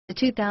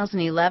The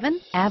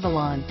 2011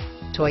 Avalon.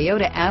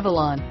 Toyota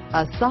Avalon,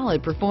 a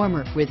solid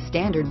performer with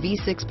standard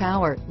V6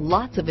 power,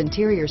 lots of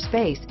interior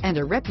space, and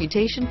a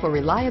reputation for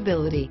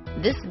reliability.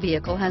 This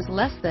vehicle has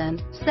less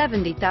than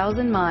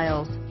 70,000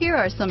 miles. Here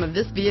are some of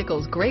this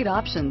vehicle's great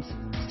options: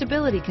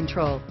 stability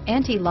control,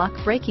 anti-lock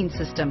braking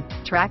system,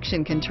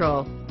 traction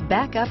control,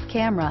 backup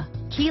camera,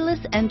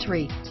 keyless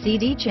entry,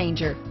 CD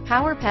changer,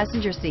 power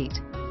passenger seat,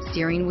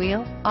 steering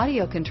wheel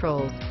audio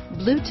controls,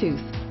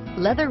 Bluetooth,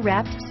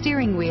 leather-wrapped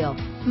steering wheel,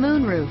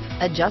 moonroof,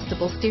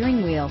 adjustable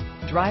steering wheel,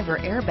 driver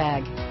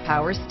airbag,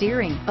 power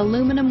steering,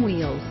 aluminum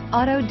wheels,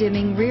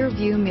 auto-dimming rear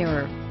view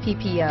mirror,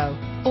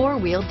 PPO,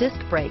 four-wheel disc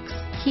brakes,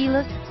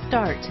 keyless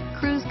start,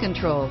 cruise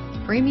control,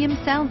 premium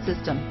sound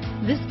system.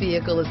 This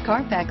vehicle is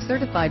Carfax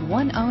certified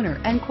one owner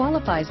and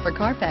qualifies for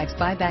Carfax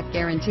buyback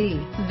guarantee.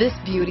 This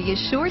beauty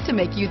is sure to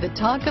make you the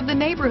talk of the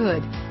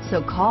neighborhood.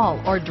 So call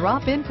or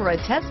drop in for a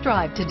test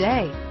drive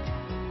today.